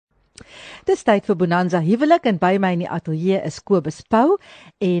Dis tyd vir Bonanza Huwelik en by my in die ateljee is Kobus Pauw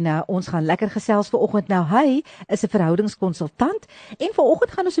en ons gaan lekker gesels vanoggend. Nou hy is 'n verhoudingskonsultant en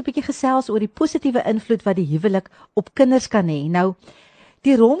vanoggend gaan ons 'n bietjie gesels oor die positiewe invloed wat die huwelik op kinders kan hê. Nou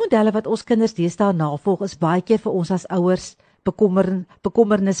die rolmodelle wat ons kinders deesdae navolg is baie keer vir ons as ouers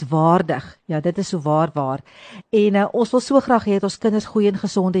bekommerniswaardig. Ja, dit is so waar. En ons wil so graag hê dat ons kinders goeie en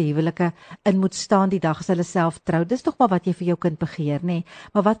gesonde huwelike in moet staan die dag as hulle self trou. Dis tog maar wat jy vir jou kind begeer, nê?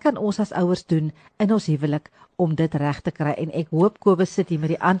 Maar wat kan ons as ouers doen in ons huwelik om dit reg te kry? En ek hoop Kobus sit hier met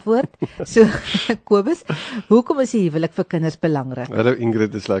die antwoord. So Kobus, hoekom is die huwelik vir kinders belangrik? Hallo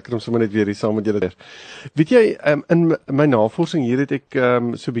Ingrid, dis lekker om sommer net weer hier saam met julle. Weet jy, in my navorsing hier het ek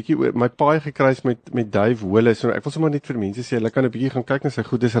so 'n bietjie oor my paai gekruis met Dave Huwelik. So ek wil sommer net vir mense sê, hulle kan 'n bietjie gaan kyk na sy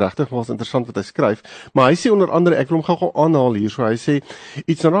goed. Dis regtig maar interessant wat hy skryf. Maar hy sê onder andere, ek wil hom gou aanhaal hier. So hy sê,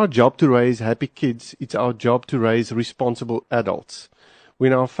 it's not our job to raise happy kids, it's our job to raise responsible adults.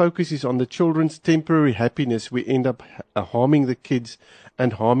 When our focus is on the children's temporary happiness, we end up harming the kids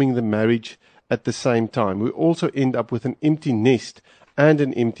and harming the marriage at the same time. We also end up with an empty nest and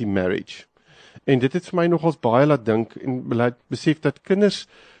an empty marriage. En dit het vir my nogals baie laat dink en laat besef dat kinders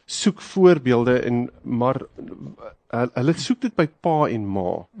soek voorbeelde maar hulle soek dit by pa en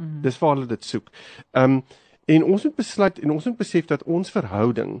ma. Dis waar hulle dit soek. En ons moet besluit en ons moet besef dat ons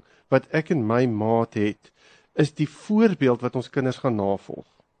verhouding wat ek en my maat het, is die voorbeeld wat ons kinders gaan navolg.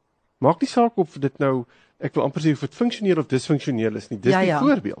 Maak nie saak of dit nou, ek wil amper sê of dit funksioneel of disfunksioneel is nie, dis die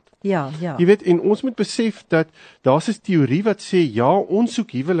voorbeeld. Ja. Jy weet, en ons moet besef dat daar's 'n teorie wat sê, ja, ons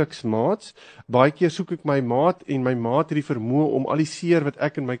soek huweliksmaats, baie keer soek ek my maat en my maat het die vermoë om al die seer wat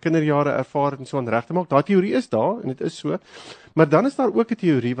ek in my kinderjare ervaar het en so aan reg te maak. Daai teorie is daar en dit is so. Maar dan is daar ook 'n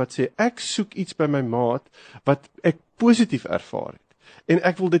teorie wat sê, ek soek iets by my maat wat ek positief ervaar het. En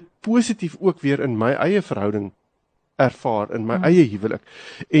ek wil dit positief ook weer in my eie verhouding ervaar, in my eie huwelik.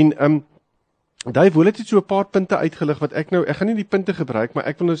 En Dave Huwelik het so 'n paar punte uitgelig wat ek gaan nie die punte gebruik, maar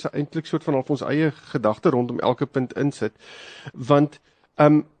ek wil nou eintlik soort van ons eie gedagte rondom elke punt insit. Want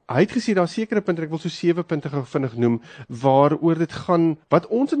hy het gesê daar sekere punte, ek wil so 7 punte gou vinnig noem, waaroor dit gaan, wat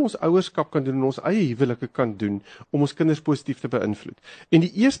ons in ons ouerskap kan doen, en ons eie huwelike kan doen, om ons kinders positief te beïnvloed. En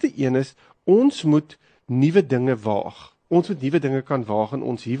die eerste een is, ons moet nuwe dinge waag. Ons moet nuwe dinge kan waag in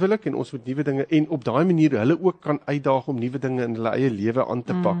ons huwelik en ons moet nuwe dinge en op daai manier hulle ook kan uitdaag om nuwe dinge in hulle eie lewe aan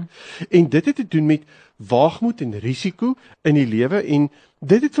te pak. En dit het te doen met waagmoed en risiko in die lewe en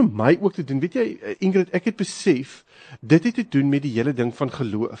dit het vir my ook te doen, weet jy Ingrid, ek het besef, dit het te doen met die hele ding van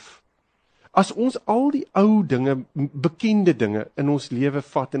geloof. As ons al die ou dinge, bekende dinge in ons lewe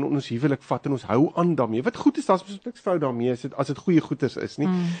vat en in ons huwelik vat en ons hou aan daarmee, wat goed is, daar's niks fout daarmee as dit goeie goeders is nie,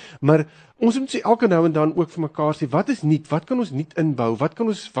 maar ons moet sê elke nou en dan ook vir mekaar sê, wat is nuut, wat kan ons nuut inbou, wat kan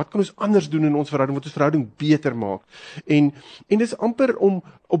ons anders doen in ons verhouding, wat ons verhouding beter maak, en dis amper om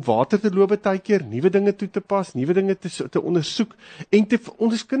op water te loop baie keer, nuwe dinge toe te pas, nuwe dinge te ondersoek, en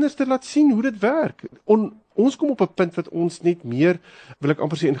ons kinders te laat sien hoe dit werk, ons kom op 'n punt wat ons net meer, wil ek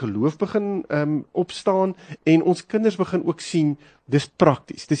amper sê, in geloof begin opstaan, en ons kinders begin ook sien, dis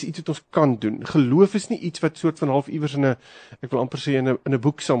prakties, dis iets wat ons kan doen. Geloof is nie iets wat soort van half iewers ek wil amper sê, in 'n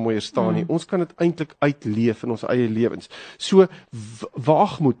boek somewhere staan nie. Ons kan dit eintlik uitleef in ons eie lewens. So,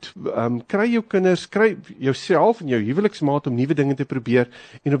 waagmoed, kry jou kinders, kry jouself en jou huweliksmaat om nuwe dinge te probeer,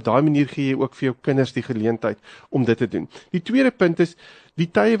 en op daai manier gee jy ook vir jou kinders die geleentheid om dit te doen. Die tweede punt is,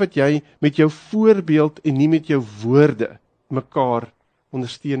 die tye wat jy met jou voorbeeld en nie met jou woorde mekaar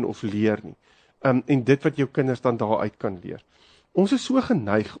ondersteun of leer nie. En dit wat jou kinders dan daaruit kan leer. Ons is so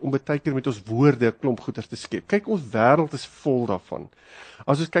geneig om baie keer met ons woorde 'n klomp goeders te skep. Kyk, ons wêreld is vol daarvan.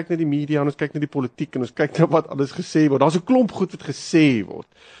 As ons kyk na die media en ons kyk na die politiek en ons kyk na wat alles gesê word, daar's 'n klomp goed wat gesê word.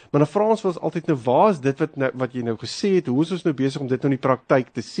 Maar dan vra ons altyd nou, waar is dit wat jy nou gesê het? Hoe is ons nou besig om dit nou in die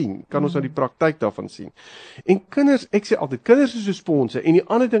praktyk te sien? Kan ons nou die praktyk daarvan sien? En kinders, ek sê altyd, kinders is so sponse, en die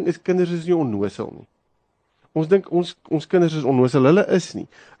ander ding is, kinders is nie onnosel nie. Ons dink ons kinders is onnosel, hulle is nie.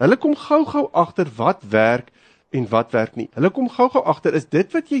 Hulle kom gou agter wat werk en wat werk nie. Hulle kom gou agter, is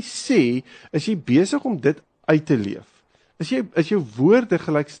dit wat jy sê, is jy besig om dit uit te leef? Is jou woorde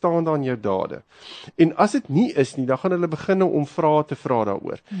gelyk staan aan jou dade? En as dit nie is nie, dan gaan hulle begin om vrae te vra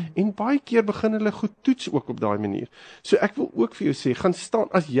daaroor. En baie keer begin hulle goed toets ook op daai manier. So ek wil ook vir jou sê, gaan staan,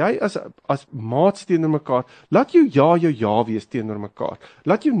 as jy as maats teenoor mekaar, laat jou ja wees teenoor mekaar.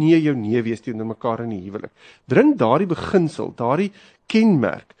 Laat jou nee wees teenoor mekaar in die huwelik. Bring daardie beginsel, daardie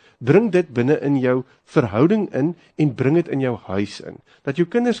kenmerk, bring dit binne in jou verhouding in en bring dit in jou huis in. Dat jou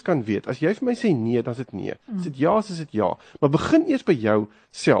kinders kan weet, as jy vir my sê nee, dan is dit nee. As dit ja, is dit ja. Maar begin eers by jou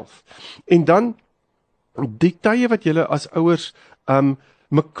self. En dan die tye wat julle as ouers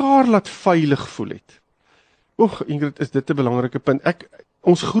mekaar laat veilig voel het. Ingrid, is dit 'n belangrike punt.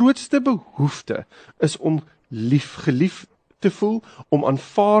 ons grootste behoefte is om gelief te voel, om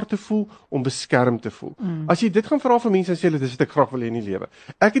aanvaar te voel, om beskerm te voel. As jy dit gaan vra vir mense en sê hulle, dis wat ek graag wil hê in die lewe.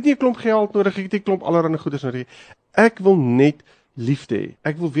 Ek het nie 'n klomp geld nodig, ek het nie 'n klomp allerlei goeders nodig. Ek wil net liefde hê.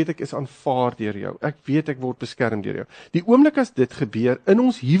 Ek wil weet ek is aanvaar deur jou. Ek weet ek word beskerm deur jou. Die oomblik as dit gebeur in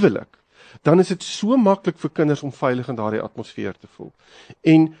ons huwelik, dan is dit so maklik vir kinders om veilig in daardie atmosfeer te voel.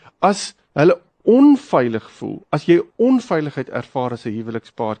 En as hulle onveilig voel, as jy onveiligheid ervaar as 'n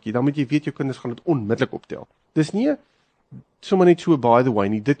huwelikspaartjie, dan moet jy weet jou kinders gaan dit onmiddellik optel. Dis nie sommer net so by the way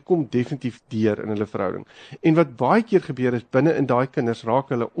nie, dit kom definitief deur in hulle verhouding. En wat baie keer gebeur is, binne in daai kinders raak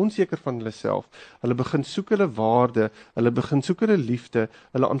hulle onseker van hulle self, hulle begin soek hulle waarde, hulle begin soek hulle liefde,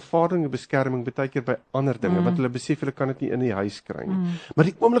 hulle aanvaarding en beskerming baie keer by ander dinge, want hulle besef hulle kan dit nie in die huis kry nie. Maar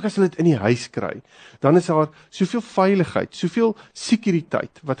die oomblik as hulle dit in die huis kry, dan is daar soveel veiligheid, soveel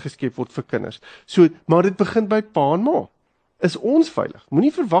sekuriteit wat geskep word vir kinders. So, maar dit begin by pa en ma. Is ons veilig?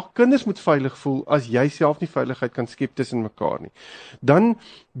 Moenie verwag kinders moet veilig voel as jy self nie veiligheid kan skep tussen mekaar nie. Dan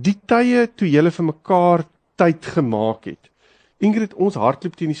die tye toe julle vir mekaar tyd gemaak het. Ingrid, ons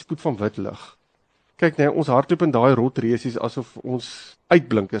hardloop teen die spoed van wit lig. Kyk nee, ons hardloop in daai rotresies asof ons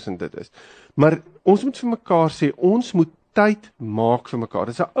uitblinkers en dit is. Maar ons moet vir mekaar sê, ons moet tyd maak vir mekaar.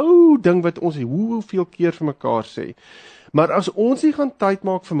 Dis 'n ou ding wat ons hoeveel keer vir mekaar sê. Maar as ons nie gaan tyd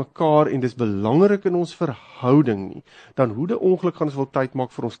maak vir mekaar en dis belangrik in ons verhouding nie, dan hoe die ongeluk gaan ons wil tyd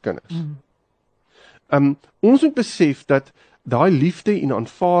maak vir ons kinders. Ons moet besef dat daai liefde en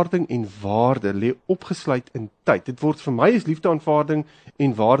aanvaarding en waarde lê opgesluit in tyd. Dit word vir my is liefde, aanvaarding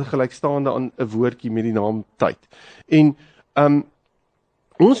en waarde gelykstaande aan 'n woordjie met die naam tyd. En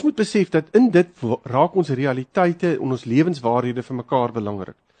ons moet besef dat in dit raak ons realiteite en ons lewenswaarhede vir mekaar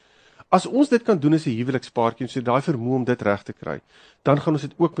belangrik. As ons dit kan doen as 'n huwelikspaartjie en so daai vermoë om dit reg te kry, dan gaan ons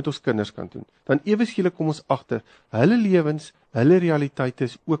dit ook met ons kinders kan doen. Dan ewe skielik kom ons agter, hulle lewens, hulle realiteite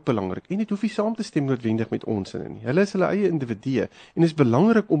is ook belangrik. En dit hoef nie saam te stem noodwendig met ons in nie. Hulle is hulle eie individue en is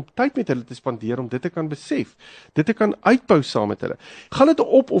belangrik om tyd met hulle te spandeer om dit te kan besef, dit te kan uitbou saam met hulle. Gaan dit 'n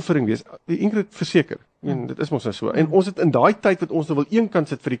opoffering wees? Ingrid verseker. En dit is mos nou so. En ons het in daai tyd wat ons nou wil eenkant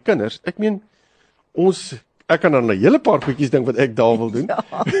sit vir die kinders. Ek meen ek kan dan 'n hele paar goedjies dink wat ek daar wil doen.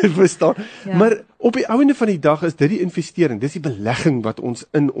 Verstaan? Ja. Maar op die einde van die dag is dit die investering, dis die belegging wat ons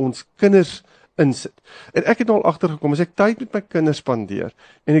in ons kinders insit. En ek het nou al agtergekom, as ek tyd met my kinders spandeer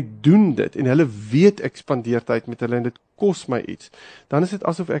en ek doen dit en hulle weet ek spandeer tyd met hulle en dit kos my iets, dan is dit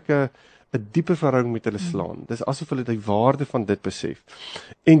asof ek 'n dieper verhouding met hulle slaan. Dis asof hulle die waarde van dit besef.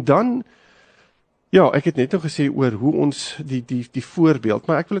 En dan ja, ek het net nou gesê oor hoe ons die voorbeeld,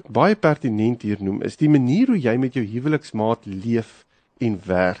 maar ek wil dit baie pertinent hier noem, is die manier hoe jy met jou huweliksmaat leef en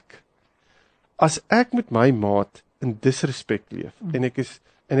werk. As ek met my maat in disrespek leef, en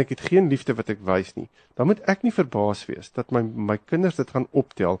ek het geen liefde wat ek wys nie, dan moet ek nie verbaas wees, dat my kinders dit gaan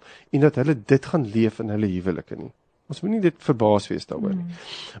optel, en dat hulle dit gaan leef in hulle huwelike nie. Ons moet nie dit verbaas wees daaroor nie.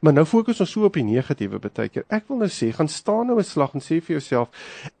 Maar nou fokus ons so op die negatiewe baie keer. Ek wil nou sê, gaan staan nou 'n slag en sê vir jouself,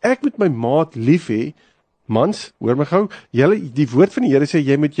 ek moet my maat lief hê. Mans, hoor my gou, die woord van die Here sê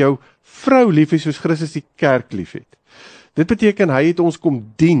jy moet jou vrou lief hê soos Christus die kerk liefhet. Dit beteken hy het ons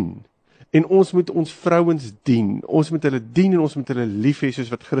kom dien. En ons moet ons vrouens dien. Ons moet hulle dien en ons moet hulle lief hê soos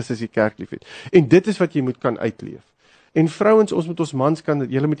wat Christus die kerk liefhet. En dit is wat jy moet kan uitleef. En vrouens, ons moet ons mans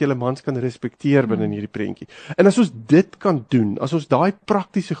julle moet julle mans kan respekteer binne in hierdie prentjie. En as ons dit kan doen, as ons daai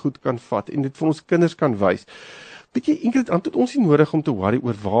praktiese goed kan vat en dit vir ons kinders kan wys. Weet jy, Ingrid, dan het ons nie nodig om te worry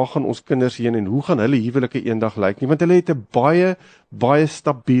oor waar gaan ons kinders heen en hoe gaan hulle huwelike eendag lyk nie, want hulle het 'n baie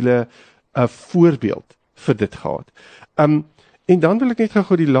stabiele voorbeeld vir dit gehad. En dan wil ek net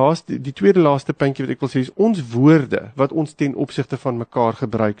gou die tweede laaste puntjie wat ek wil sê is ons woorde wat ons ten opsigte van mekaar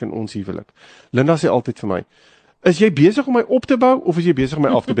gebruik in ons huwelik. Linda sê altyd vir my, is jy besig om my op te bou of is jy besig om my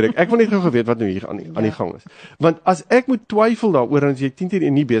af te breek? Ek wil net gou geweet wat nou hier aan die gang is. Want as ek moet twyfel daaroor, dan is jy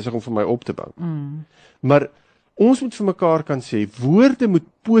 10 nie besig om vir my op te bou. Maar ons moet vir mekaar kan sê, woorde moet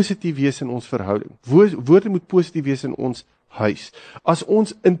positief wees in ons verhouding. Woorde moet positief wees in ons huis. As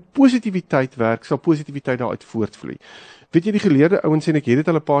ons in positiwiteit werk, sal positiwiteit daaruit voortvloei. Weet jy, die geleerde ouens, en ek het dit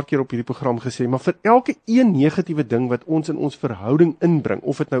al 'n paar keer op hierdie program gesê, maar vir elke een negatiewe ding wat ons in ons verhouding inbring,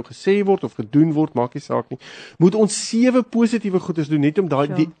 of dit nou gesê word of gedoen word, maak nie saak nie, moet ons 7 positiewe goeders doen, net om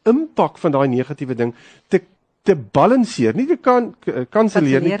die impak van daai negatiewe ding te balanseer, nie te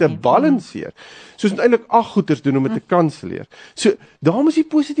kanselleer, nie te balanseer. So ons moet eintlik 8 goeders doen om dit te kanselleer. So, daarom is die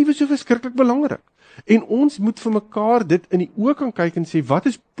positiewe so verskriklik belangrik. En ons moet vir mekaar dit in die oë kan kyk en sê, wat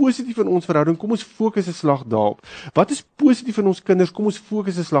is positief in ons verhouding? Kom ons fokus 'n slag daarop. Wat is positief in ons kinders? Kom ons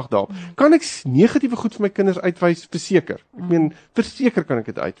fokus 'n slag daarop. Kan ek negatiewe goed vir my kinders uitwys? Verseker. Ek meen, verseker kan ek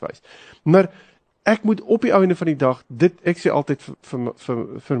dit uitwys. Maar ek moet op die einde van die dag, ek sê altyd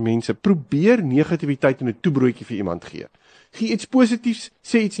vir mense, probeer negativiteit in 'n toebroodjie vir iemand gee. Gee iets positiefs,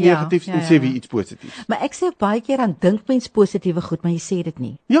 sê iets negatiefs en sê weer iets positiefs. Maar ek sê baie keer dan dink mens positiewe goed, maar jy sê dit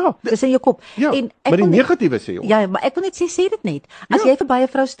nie. Ja, dis in jou kop. Ja, en maar die negatiewe sê ons. Ja, maar ek wil net sê dit net. As jy verby 'n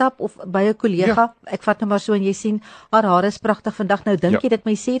vrou stap of by 'n kollega, ek vat nou maar so en jy sien haar hare is pragtig vandag, nou dink jy dit,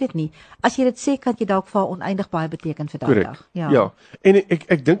 maar jy sê dit nie. As jy dit sê, kan jy dalk vir haar oneindig baie beteken vir daardie dag. Ja. En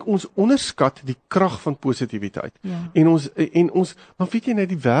ek dink ons onderskat die krag van positiwiteit. En ons, maar weet jy net,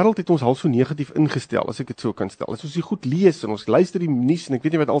 die wêreld het ons half so negatief ingestel, as ek dit so kan stel. As ons die goed lees en ons luister die nuus en ek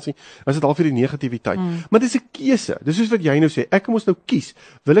weet nie wat al sien, is dit al vir die negativiteit. Maar dis 'n keuse. Dis soos wat jy nou sê, ek moet nou kies.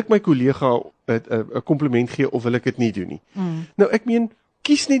 Wil ek my kollega 'n kompliment gee of wil ek dit nie doen nie? Nou ek meen,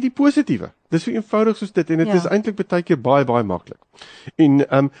 kies net die positiewe. Dis so eenvoudig soos dit en dit is eintlik baie keer baie maklik.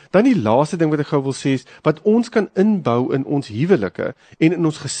 En dan die laaste ding wat ek gou wil sê is wat ons kan inbou in ons huwelike en in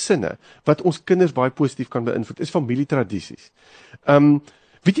ons gesinne wat ons kinders baie positief kan beïnvloed is familietradisies.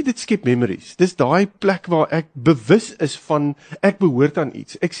 Weet jy, dit skep memories. Dis daai plek waar ek bewus is van ek behoort aan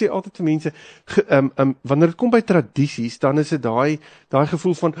iets. Ek sê altyd vir mense wanneer dit kom by tradisies, dan is dit daai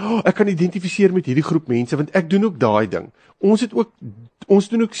gevoel van ek kan identifiseer met hierdie groep mense want ek doen ook daai ding. Ons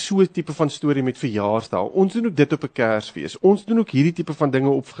doen ook so 'n tipe van storie met verjaarsdae. Ons doen ook dit op 'n Kersfees. Ons doen ook hierdie tipe van dinge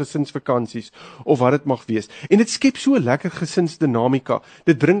op gesinsvakansies of wat dit mag wees. En dit skep so 'n lekker gesinsdinamika.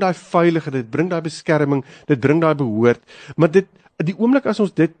 Dit bring daai veiligheid, dit bring daai beskerming, dit bring daai behoort. Maar die oomblik as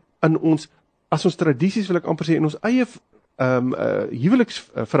ons dit as ons tradisies wil ek amper sê in ons eie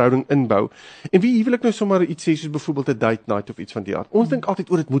huweliksverhouding inbou. En wie huwelik nou sommer iets sê soos byvoorbeeld 'n date night of iets van die aard. Ons dink altyd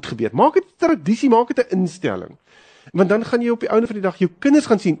dit moet gebeur. Maak dit 'n tradisie, maak dit 'n instelling. Want dan gaan jy op die einde van die dag jou kinders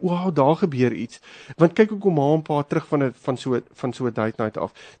gaan sien, wow, daar gebeur iets. Want kyk hoe kom ma en pa terug van so 'n date night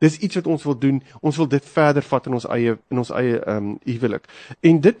af. Dis iets wat ons wil doen. Ons wil dit verder vat in ons eie huwelik.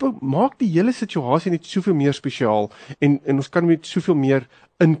 En dit maak die hele situasie net soveel meer spesiaal en ons kan met soveel meer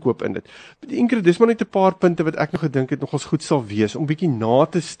inkoop in dit. Ingrid, dis maar net 'n paar punte wat ek nog gedink het nogals goed sal wees om bietjie na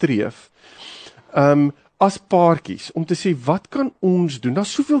te streef. As paartjies, om te sê, wat kan ons doen?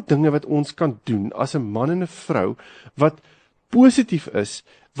 Daar's soveel dinge wat ons kan doen as 'n man en 'n vrou, wat positief is,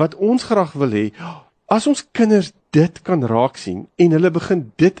 wat ons graag wil hê, as ons kinders dit kan raak sien, en hulle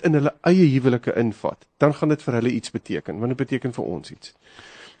begin dit in hulle eie huwelike invat, dan gaan dit vir hulle iets beteken, want dit beteken vir ons iets.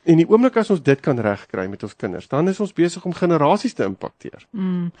 En die oomblik as ons dit kan regkry met ons kinders, dan is ons besig om generasies te impakteer.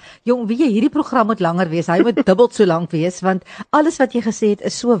 Jong, weet jy, hierdie program moet langer wees. Hy moet dubbel so lank wees, want alles wat jy gesê het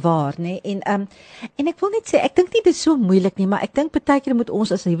is so waar, nê? En ek wil net sê, ek dink nie dit is so moeilik nie, maar ek dink baie keer moet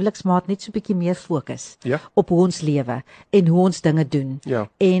ons as huweliksmaat net so 'n bietjie meer fokus op hoe ons lewe en hoe ons dinge doen.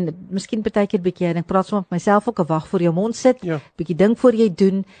 En miskien baie keer bietjie, en ek praat sommer met myself ook, 'n wag voor jou mond sit, bietjie dink voor jy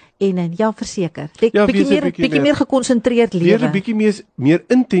doen en verseker, bietjie meer gekonsentreerd lewe. Weer 'n bietjie meer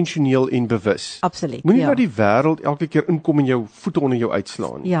intentioneel en bewus. Absoluut. Moenie dat die wêreld elke keer inkom en jou voete onder jou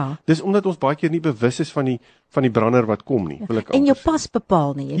uitslaan. Dis omdat ons baie keer nie bewus is van die brander wat kom nie, wil ek en jou pas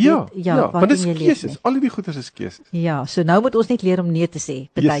bepaal nie, jy weet, want dit is keuses. Al die goeders is keuses. Ja, so nou moet ons net leer om nee te sê,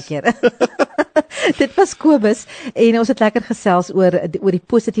 baie keer. Dit was Kobus en ons het lekker gesels oor die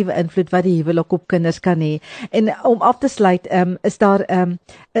positiewe invloed wat die huwelik op kinders kan hê. En om af te sluit, is daar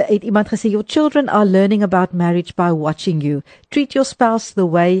het iemand gesê, your children are learning about marriage by watching you. Treat your spouse the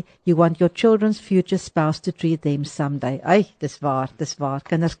way you want your children's future spouse to treat them someday. Dis waar.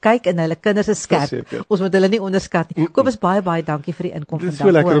 Kinders kyk en hulle kinders is skerp. Ons moet hulle nie onderskat nie. Kobus, baie dankie vir die inkom vandag. Dit is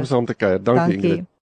so lekker om saam te kuier. Dankie Ingrid.